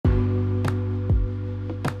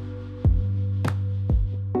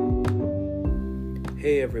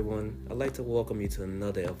Hey everyone, I'd like to welcome you to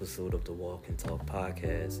another episode of the Walk and Talk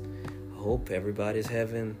podcast. I hope everybody's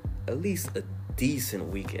having at least a decent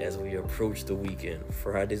week as we approach the weekend.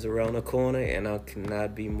 Friday's around the corner and I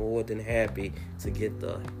cannot be more than happy to get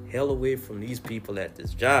the hell away from these people at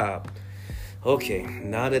this job. Okay,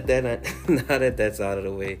 now that that's out of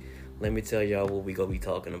the way, let me tell y'all what we gonna be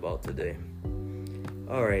talking about today.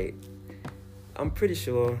 Alright, I'm pretty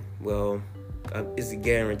sure, it's a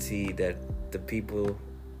guarantee that the people,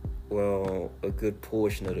 a good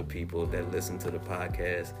portion of the people that listen to the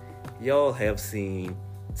podcast, y'all have seen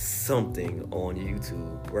something on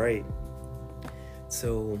YouTube, right?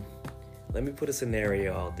 So, let me put a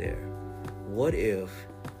scenario out there. What if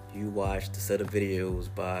you watched a set of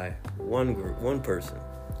videos by one person?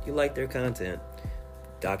 You like their content,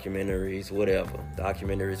 documentaries, whatever.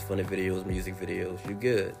 Documentaries, funny videos, music videos, you're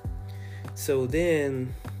good. So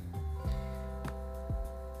then,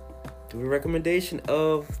 through the recommendation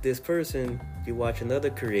of this person, you watch another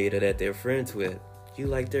creator that they're friends with. You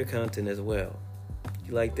like their content as well.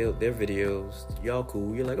 You like their videos. Y'all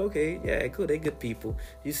cool. You're like, okay, yeah, cool. They good people.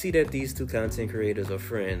 You see that these two content creators are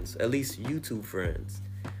friends, at least YouTube friends.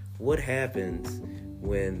 What happens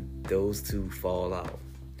when those two fall out?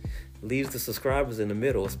 Leaves the subscribers in the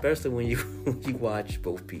middle, especially when you watch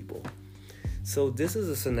both people. So this is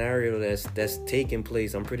a scenario that's taking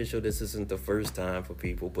place. I'm pretty sure this isn't the first time for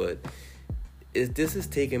people, but this is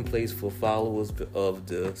taking place for followers of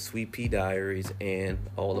the Sweet Pea Diaries and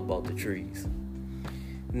All About the Trees.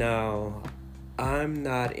 Now, I'm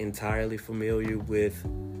not entirely familiar with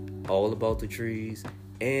All About the Trees,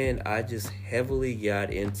 and I just heavily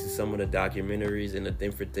got into some of the documentaries and the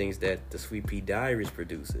different things that the Sweet Pea Diaries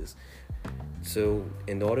produces. So,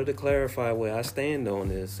 in order to clarify where I stand on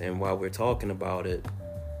this and while we're talking about it,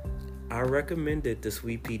 I recommended the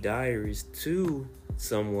Sweet Pea Diaries to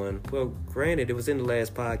someone. Well, granted, it was in the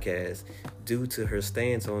last podcast due to her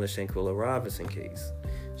stance on the Shanquella Robinson case.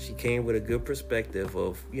 She came with a good perspective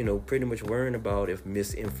of, pretty much worrying about if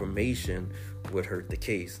misinformation would hurt the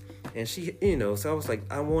case. And she, so I was like,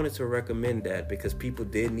 I wanted to recommend that because people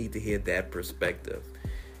did need to hear that perspective.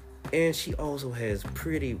 And she also has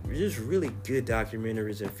really good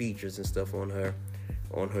documentaries and features and stuff on her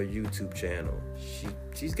YouTube channel.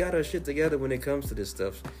 She's got her shit together when it comes to this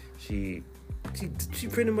stuff. She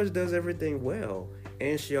pretty much does everything well.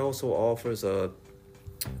 And she also offers a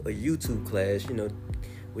YouTube class,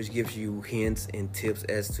 which gives you hints and tips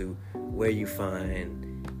as to where you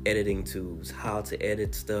find editing tools, how to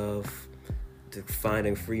edit stuff, to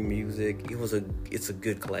finding free music. It's a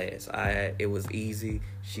good class. It was easy.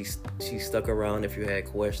 She stuck around if you had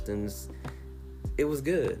questions. It was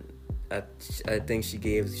good. I think she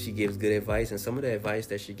gives good advice, and some of the advice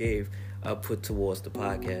that she gave I put towards the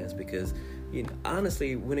podcast because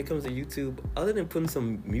honestly, when it comes to YouTube, other than putting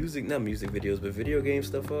some not music videos, but video game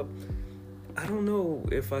stuff up, I don't know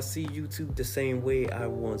if I see YouTube the same way I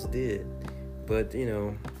once did. But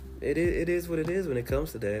it is what it is when it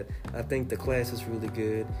comes to that. I think the class is really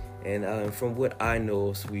good, and from what I know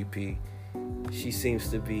of Sweet Pea, she seems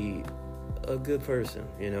to be a good person,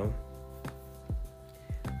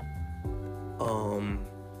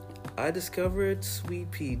 I discovered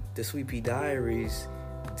the Sweet Pea Diaries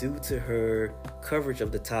due to her coverage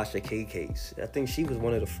of the Tasha K case. I think she was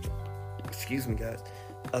one of the excuse me guys.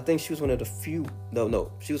 I think she was one of the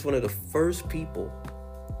she was one of the first people,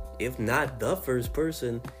 if not the first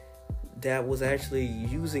person, that was actually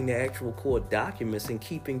using the actual court documents and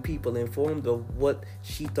keeping people informed of what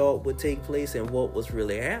she thought would take place and what was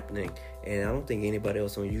really happening. And I don't think anybody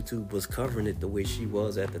else on YouTube was covering it the way she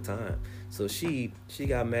was at the time. So she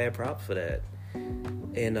got mad props for that.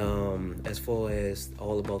 And as far as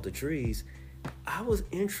All About the Trees, I was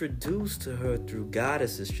introduced to her through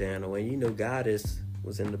Goddess's channel. And Goddess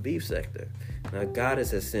was in the beef sector. Now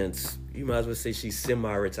Goddess has since, you might as well say she's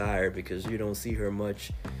semi-retired because you don't see her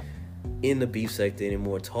much in the beef sector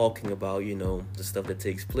anymore talking about, the stuff that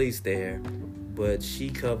takes place there. But she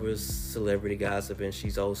covers celebrity gossip, and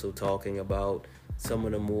she's also talking about some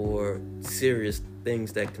of the more serious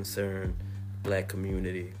things that concern Black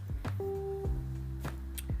community.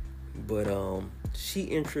 But she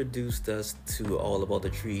introduced us to All About the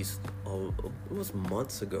Trees. It was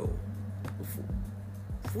months ago.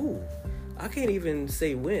 I can't even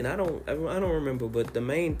say when. I don't remember. But the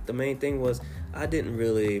main thing was I didn't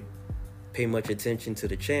really pay much attention to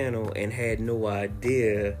the channel and had no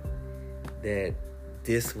idea that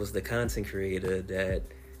this was the content creator that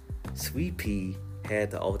Sweet Pea had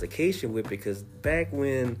the altercation with, because back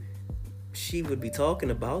when she would be talking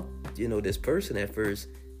about, this person at first,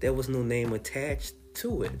 there was no name attached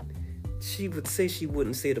to it. She would say she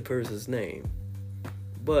wouldn't say the person's name.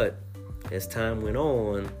 But as time went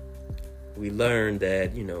on, we learned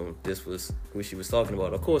that, this was who she was talking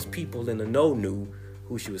about. Of course, people in the know knew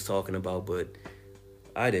who she was talking about, but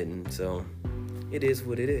I didn't. So it is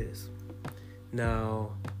what it is.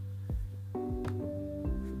 Now,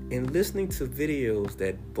 in listening to videos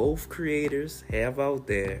that both creators have out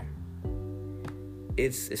there,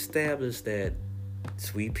 it's established that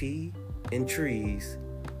Sweet Pea and Trees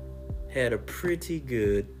had a pretty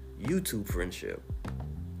good YouTube friendship.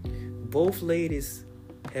 Both ladies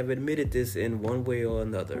have admitted this in one way or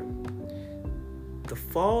another. The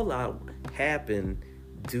fallout happened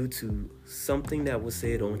due to something that was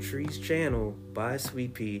said on Tree's channel by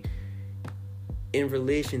Sweet Pea in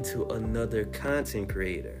relation to another content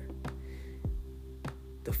creator.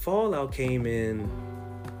 The fallout came in,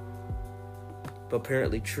 but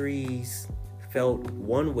apparently Trees felt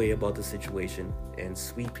one way about the situation and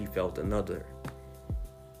Sweet Pea felt another.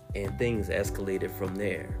 And things escalated from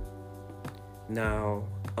there. Now,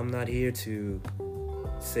 I'm not here to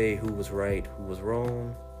say who was right, who was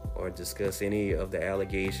wrong, or discuss any of the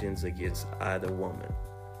allegations against either woman.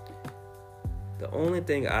 The only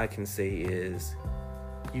thing I can say is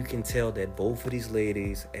you can tell that both of these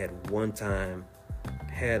ladies at one time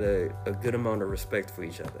had a good amount of respect for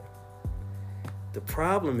each other. The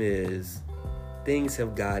problem is things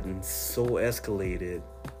have gotten so escalated.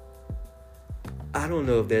 I don't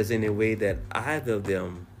know if there's any way that either of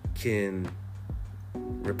them can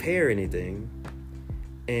repair anything.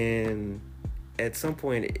 And at some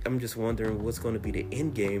point, I'm just wondering what's going to be the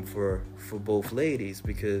end game for both ladies,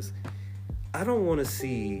 because I don't want to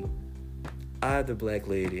see either black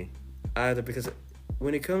lady, because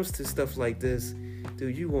when it comes to stuff like this,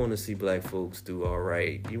 dude, you want to see black folks do all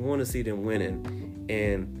right. You want to see them winning.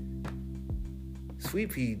 And the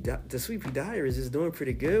Sweet Pea Diaries is doing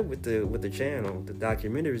pretty good with the channel, the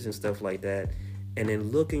documentaries and stuff like that. And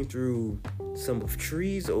then looking through some of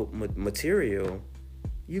Tree's material,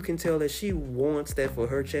 you can tell that she wants that for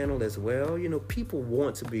her channel as well. People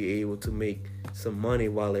want to be able to make some money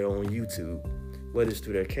while they're on YouTube, whether it's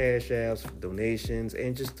through their cash apps, donations,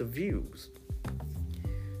 and just the views.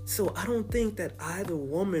 So I don't think that either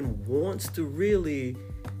woman wants to really,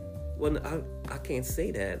 well, I can't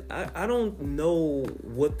say that. I don't know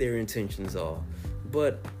what their intentions are,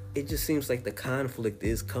 but it just seems like the conflict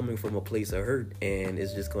is coming from a place of hurt, and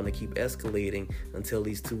it's just going to keep escalating until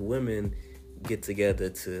these two women get together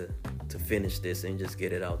to finish this and just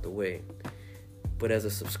get it out the way. But as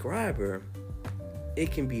a subscriber,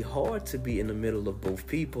 it can be hard to be in the middle of both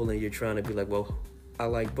people, and you're trying to be like, well, I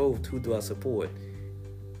like both. Who do I support?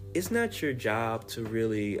 It's not your job to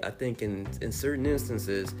really, I think in certain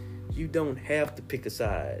instances, you don't have to pick a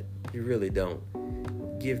side. You really don't.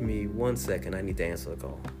 Give me 1 second. I need to answer a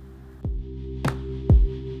call.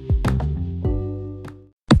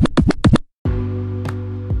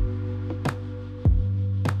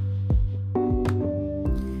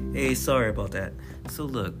 Hey, sorry about that. So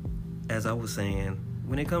look, as I was saying,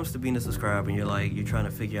 when it comes to being a subscriber and you're trying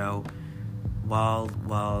to figure out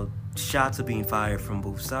while shots are being fired from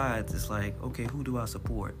both sides, it's like, okay, who do I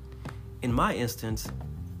support? In my instance,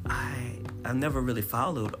 I never really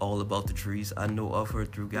followed all about the Trees. I know of her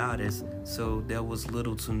through Goddess, so there was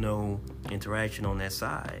little to no interaction on that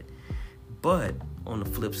side. But on the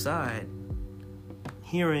flip side,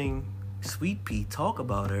 hearing Sweet Pea talk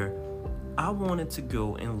about her, I wanted to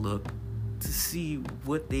go and look to see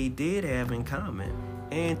what they did have in common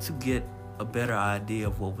and to get a better idea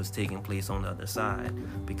of what was taking place on the other side.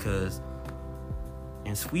 Because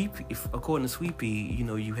according to Sweet Pea,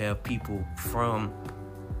 you have people from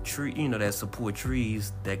Tree, that support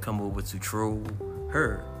Trees that come over to troll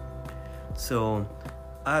her. So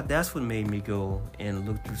that's what made me go and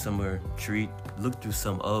look through some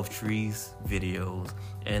of Tree's videos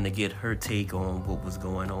and to get her take on what was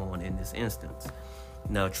going on in this instance.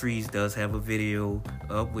 Now, Trees does have a video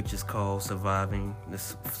up which is called Surviving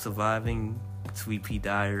Sweet Pea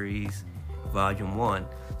Diaries Volume 1.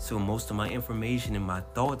 So most of my information and my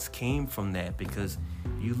thoughts came from that, because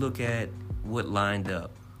you look at what lined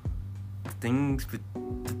up. The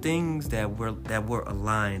things that were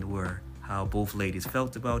aligned were how both ladies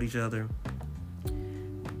felt about each other.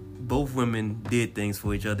 Both women did things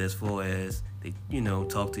for each other, as far as they,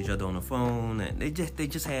 talked to each other on the phone, and they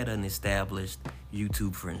just had an established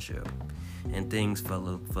YouTube friendship. And things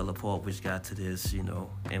fell apart, which got to this,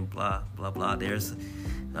 and blah blah blah. There's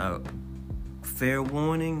fair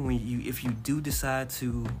warning if you do decide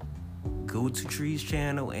to go to Tree's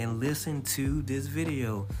channel and listen to this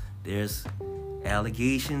video. There's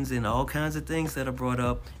allegations and all kinds of things that are brought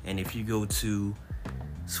up, and if you go to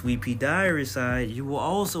Sweet Pea Diary side, you will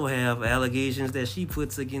also have allegations that she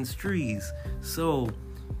puts against Trees. So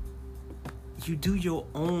you do your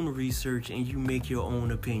own research and you make your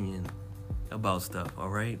own opinion about stuff, all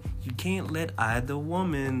right? You can't let either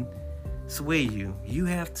woman sway you. You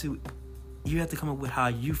have to come up with how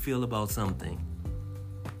you feel about something.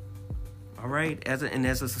 All right? As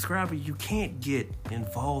a subscriber, you can't get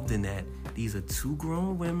involved in that. These are two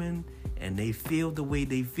grown women and they feel the way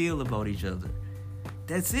they feel about each other.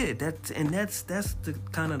 That's it. That's the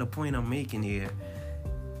kind of the point I'm making here.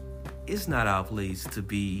 It's not our place to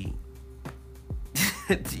be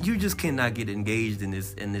you just cannot get engaged in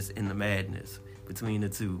the madness between the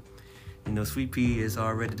two. You know, Sweet Pea has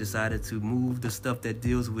already decided to move the stuff that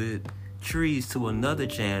deals with Trees to another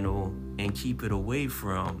channel and keep it away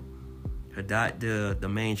from her the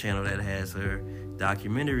main channel that has her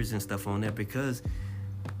documentaries and stuff on there, because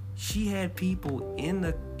she had people in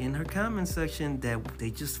her comment section that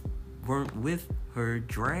they just weren't with her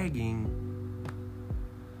dragging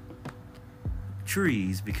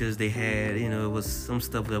Trees, because they had, it was some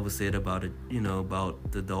stuff that was said about it,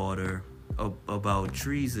 about the daughter, about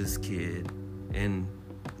Trees' kid. And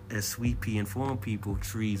as Sweet Pea informed people,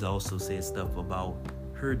 Trees also said stuff about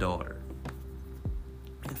her daughter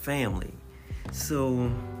and family.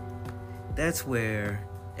 So that's where,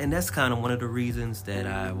 and that's kind of one of the reasons that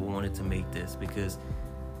I wanted to make this, because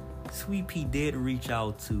Sweet Pea did reach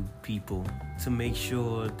out to people to make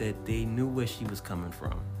sure that they knew where she was coming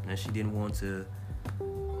from. And she didn't want to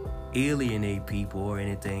alienate people or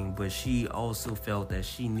anything, but she also felt that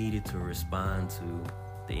she needed to respond to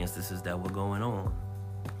the instances that were going on.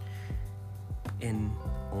 And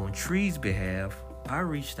on Tree's behalf, I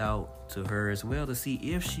reached out to her as well to see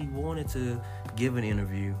if she wanted to give an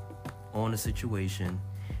interview on the situation,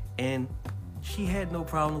 and she had no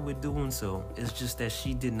problem with doing so. It's just that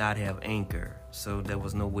she did not have Anchor, so there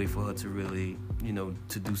was no way for her to really,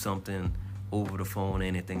 to do something over the phone or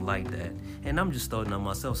anything like that. And I'm just starting out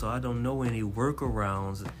myself, so I don't know any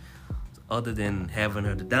workarounds other than having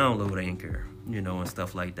her to download Anchor, and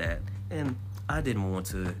stuff like that. And I didn't want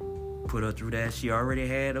to put her through that. She already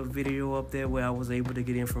had a video up there where I was able to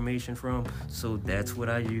get information from, so that's what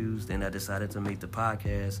I used, and I decided to make the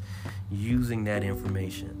podcast using that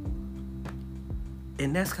information.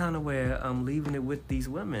 And that's kind of where I'm leaving it with these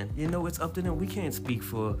women. It's up to them. We can't speak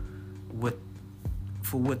for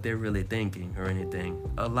what they're really thinking or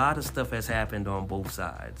anything. A lot of stuff has happened on both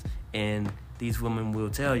sides, and these women will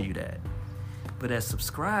tell you that. But as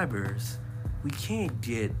subscribers, we can't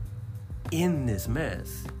get in this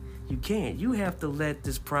mess. You can't. You have to let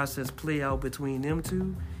this process play out between them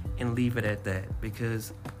two and leave it at that,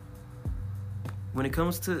 because when it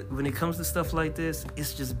comes to stuff like this,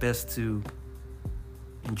 it's just best to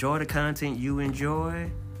enjoy the content you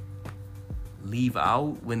enjoy. Leave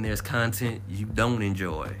out when there's content you don't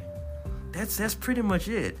enjoy. That's pretty much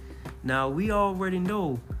it. Now, we already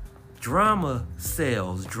know drama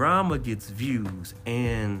sells, drama gets views,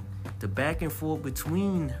 and the back and forth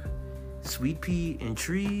between Sweet Pea and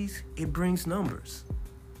Trees, it brings numbers.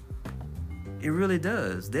 It really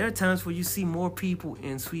does. There are times where you see more people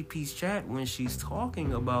in Sweet Pea's chat when she's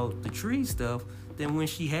talking about the tree stuff than when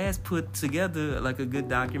she has put together like a good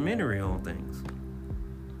documentary on things.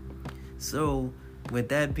 So, with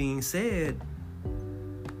that being said,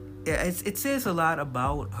 it says a lot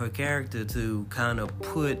about her character to kind of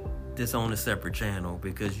put this on a separate channel,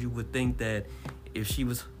 because you would think that if she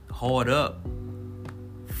was hard up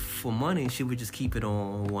for money, she would just keep it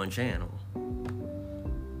on one channel.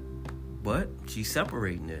 But she's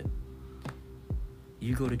separating it.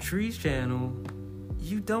 You go to Tree's channel,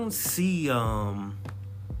 you don't see, I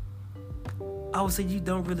would say you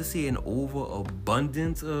don't really see an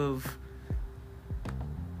overabundance of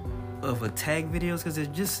attack videos, because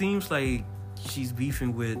it just seems like she's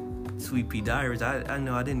beefing with Sweet Pea Diaries. I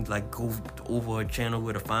know I didn't go over her channel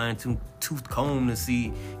with a fine-tooth comb to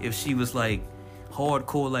see if she was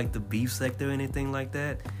hardcore the beef sector or anything like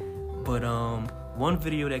that. But one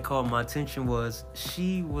video that caught my attention was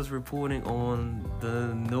she was reporting on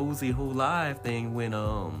the Nosy Whole Live thing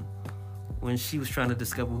when she was trying to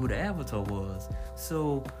discover who the avatar was.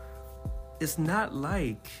 So it's not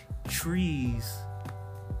like Trees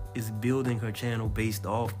is building her channel based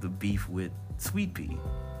off the beef with Sweet Pea.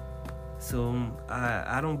 So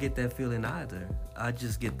I don't get that feeling either. I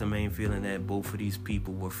just get the main feeling that both of these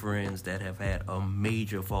people were friends that have had a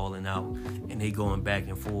major falling out, and they going back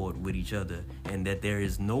and forth with each other, and that there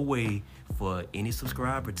is no way for any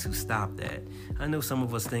subscriber to stop that. I know some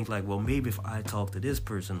of us think well, maybe if I talk to this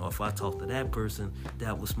person or if I talk to that person,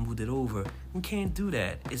 that will smooth it over. We can't do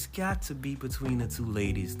that. It's got to be between the two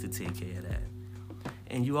ladies to take care of that.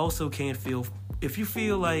 And you also can't feel, if you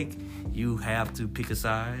feel like you have to pick a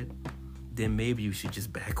side, then maybe you should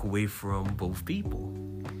just back away from both people.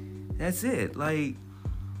 That's it. Like,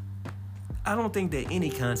 I don't think that any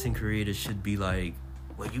content creator should be like,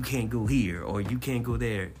 well, you can't go here or you can't go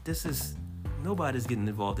there. Nobody's getting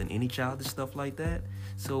involved in any childish stuff like that.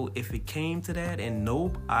 So if it came to that, and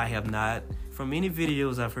nope, I have not, from any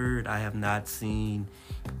videos I've heard, I have not seen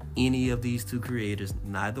any of these two creators.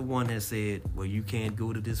 Neither one has said, well, you can't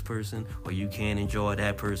go to this person or you can't enjoy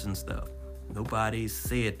that person's stuff. Nobody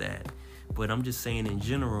said that. But I'm just saying in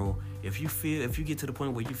general, if you get to the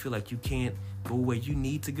point where you feel like you can't go where you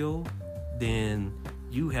need to go, then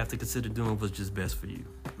you have to consider doing what's just best for you,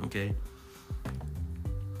 okay?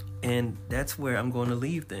 And that's where I'm going to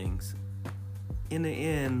leave things. In the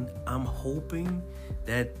end, I'm hoping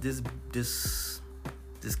that this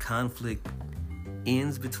conflict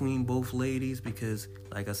ends between both ladies, because,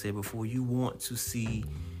 like I said before, you want to see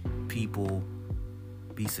people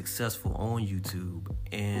be successful on YouTube,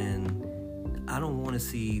 and I don't want to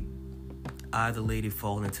see either lady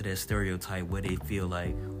fall into that stereotype where they feel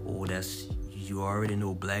like, oh, you already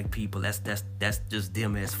know black people, that's just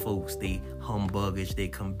them as folks. They humbuggish, they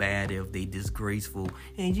combative, they disgraceful.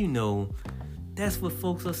 And you know, that's what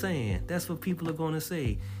folks are saying. That's what people are going to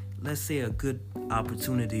say. Let's say a good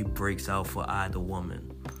opportunity breaks out for either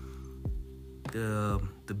woman. The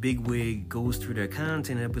big wig goes through their content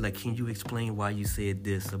and they'll be like, can you explain why you said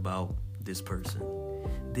this about this person?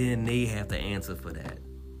 Then they have to answer for that.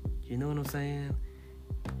 You know what I'm saying?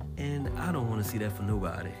 And I don't want to see that for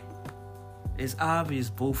nobody. It's obvious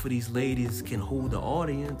both of these ladies can hold the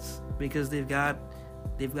audience because they've got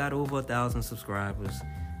over 1,000 subscribers.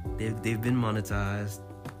 They've been monetized,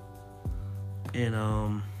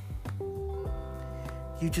 and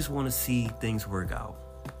you just want to see things work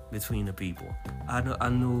out between the people. I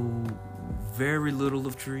know very little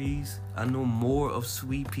of Trees. I know more of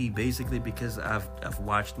Sweet Pea basically because I've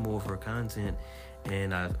watched more of her content,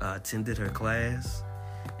 and I attended her class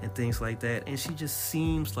and things like that. And she just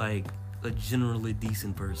seems like a generally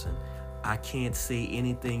decent person. I can't say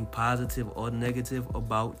anything positive or negative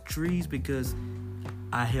about Trees because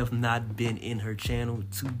I have not been in her channel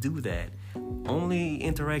to do that. Only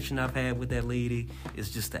interaction I've had with that lady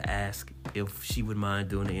is just to ask if she would mind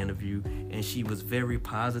doing the interview, and she was very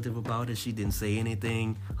positive about it. She didn't say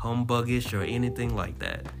anything humbuggish or anything like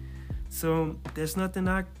that. So there's nothing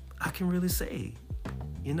I can really say,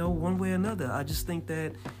 you know, one way or another. I just think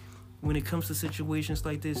that when it comes to situations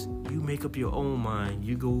like this, you make up your own mind.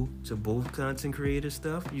 You go to both content creator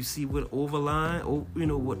stuff, you see what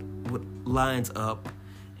what lines up,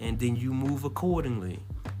 and then you move accordingly.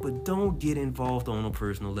 But don't get involved on a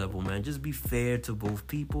personal level, man. Just be fair to both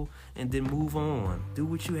people and then move on. Do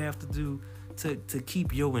what you have to do to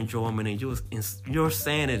keep your enjoyment and your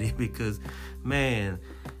sanity, because, man,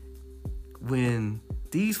 when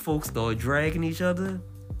these folks start dragging each other,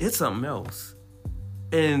 it's something else.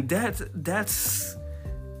 And that's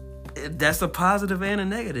a positive and a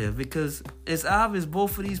negative, because it's obvious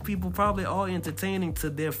both of these people probably are entertaining to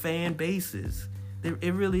their fan bases.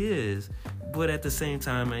 It really is. But at the same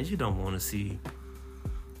time, man, you don't want to see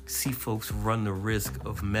folks run the risk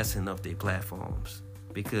of messing up their platforms,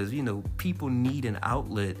 because, you know, people need an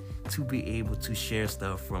outlet to be able to share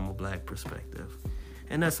stuff from a black perspective.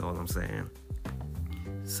 And that's all I'm saying.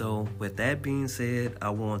 So with that being said, I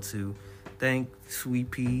want to thank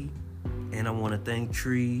Sweet Pea, and I want to thank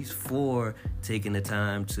Trees for taking the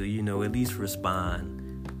time to, you know, at least respond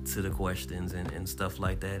to the questions and stuff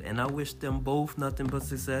like that. And I wish them both nothing but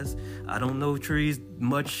success. I don't know Trees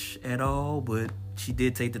much at all, but she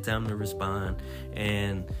did take the time to respond.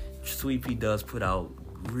 And Sweet Pea does put out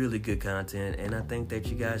really good content, and I think that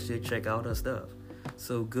you guys should check out her stuff.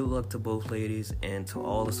 So good luck to both ladies, and to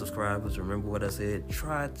all the subscribers, remember what I said.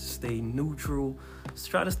 Try to stay neutral.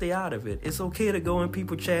 Try to stay out of it. It's okay to go in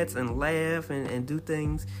people chats and laugh and do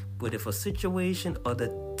things, but if a situation or the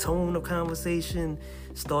tone of conversation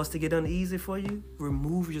starts to get uneasy for you,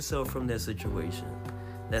 remove yourself from that situation.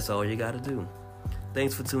 That's all you gotta do.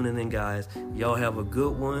 Thanks for tuning in, guys. Y'all have a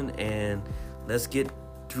good one, and let's get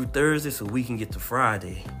through Thursday so we can get to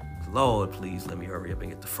Friday. Lord, please let me hurry up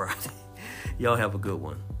and get to Friday. Y'all have a good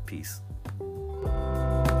one. Peace.